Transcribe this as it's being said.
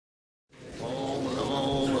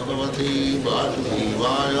Bhagavate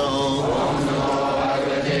Vasudevaya.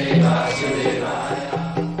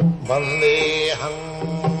 Vandeham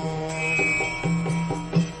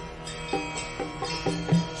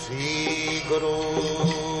Sri Guru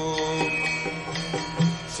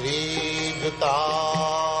Sri Juta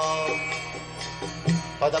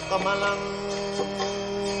Padakamalam.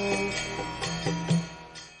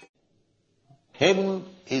 Heaven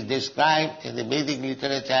is described in the Vedic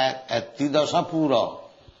literature as Tridasapura.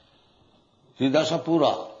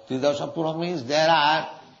 Tridasapura. Tridasapura means there are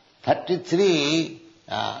 33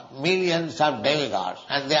 millions of demigods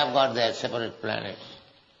and they have got their separate planets.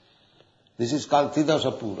 This is called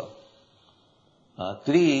Tridasapura.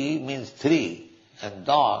 3 means 3 and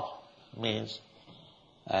Das means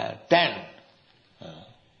 10.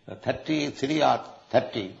 33 or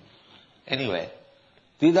 30. Anyway.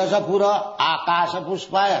 Tridasapura Akasha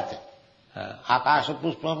Puspayate. Akasha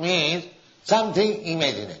Puspa means something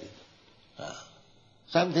imaginary.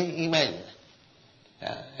 Something imaginary.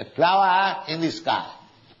 A flower in the sky.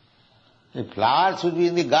 The flower should be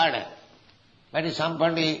in the garden. But if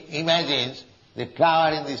somebody imagines the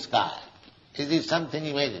flower in the sky, it is something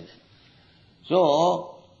imaginary.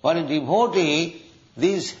 So, for a devotee,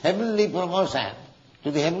 this heavenly promotion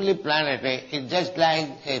to the heavenly planet is just like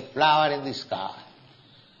a flower in the sky.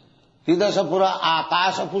 Tridasapura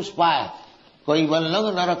Akasha Puspayat,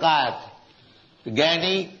 Kaivallang Narakat,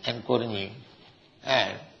 Gani and Kurmi,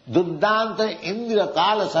 and Duddanta Indria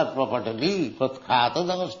Kala Sarprapatali, Patkhata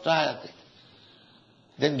Dhamastayate.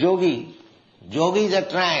 Then Yogi. Yogi is a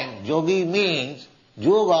trance. Yogi means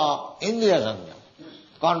Yoga Indriya Sangam,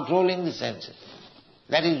 controlling the senses.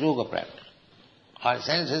 That is Yoga practice. Our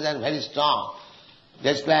senses are very strong.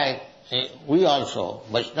 Just like we also,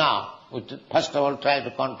 Vaishnava, we first of all try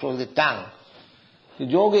to control the tongue. The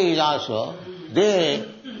yogis also, they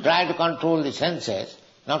try to control the senses,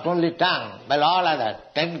 not only tongue, but all other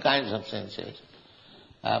 10 kinds of senses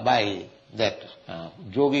by that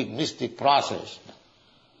yogic mystic process.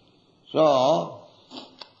 So,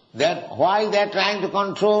 why they are trying to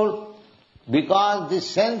control? Because the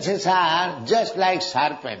senses are just like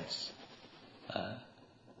serpents.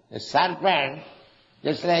 The serpent,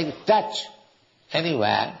 just like touch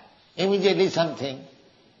anywhere, immediately something,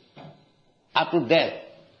 up to death.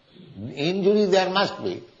 Injury there must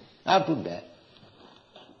be, up to death.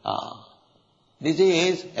 This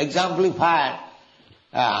is exemplified,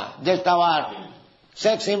 just our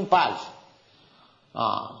sex impulse.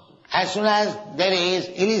 As soon as there is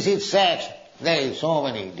illicit sex, there is so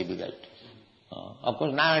many difficulties. Of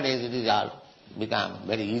course nowadays it is all become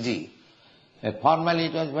very easy. Formerly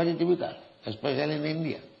it was very difficult, especially in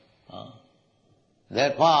India.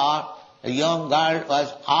 Therefore, a young girl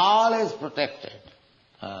was always protected.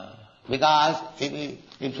 Because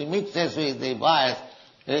if she mixes with the boys,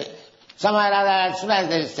 somehow or other, as soon as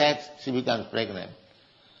there is sex, she becomes pregnant.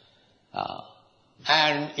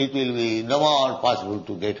 And it will be no more possible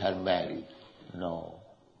to get her married. No.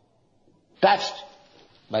 Touched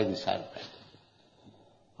by the serpent.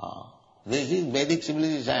 This is Vedic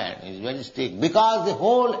civilization, it's very strict. Because the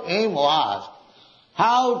whole aim was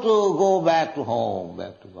how to go back to home,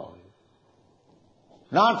 back to God.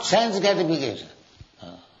 Not sense gratification.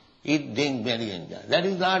 Eat, drink, marry, enjoy. That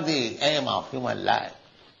is not the aim of human life.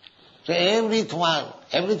 So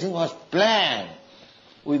everything was planned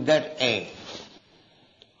with that aim.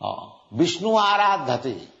 Vishnu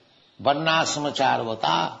aradhati,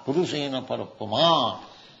 varnasmacharvata, purushena parapama.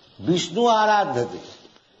 Vishnu aradhati,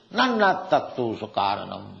 nannat tattu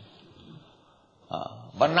sakaranam.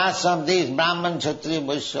 Varnashram, this Brahman, Kshatriya,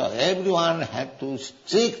 Vaishya, everyone had to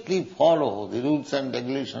strictly follow the rules and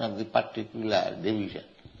regulations of the particular division.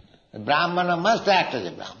 The Brahmana must act as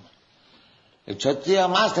a Brahman. A Kshatriya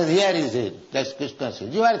must adhere his it. That's Krishna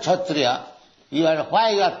says. You are a Kshatriya,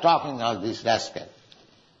 why you are talking all this rascal?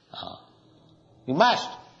 You must.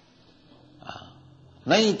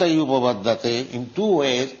 Naita yupavaddate, in 2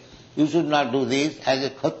 ways, you should not do this. As a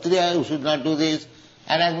Kshatriya, you should not do this.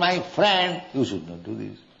 And as my friend, you should not do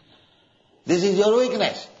this. This is your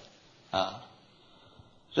weakness.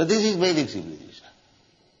 So this is Vedic civilization.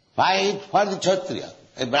 Fight for the Kshatriya.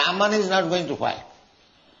 A Brahman is not going to fight.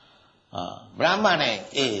 Brahmana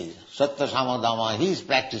is Sattva Samadama. He is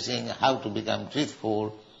practicing how to become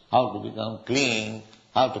truthful, how to become clean,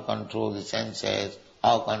 how to control the senses,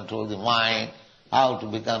 how to control the mind, how to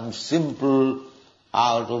become simple,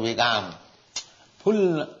 how to become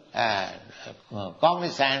full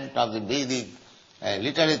cognizant of the Vedic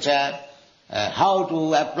literature, how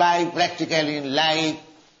to apply practically in life,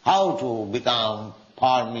 how to become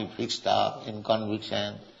firmly fixed up in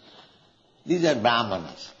conviction. These are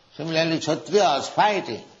Brahmanas. Similarly, Kshatriyas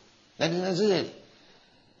fighting That is necessary.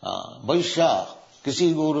 Vaishya,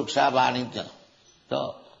 Krishi Guruksha Vanitya.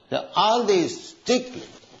 So all these strictly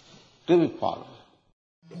to be followed.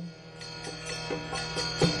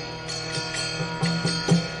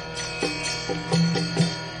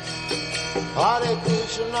 Hare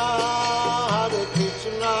Krishna,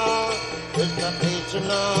 Krishna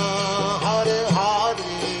Krishna, Hare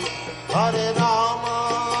Hare, Hare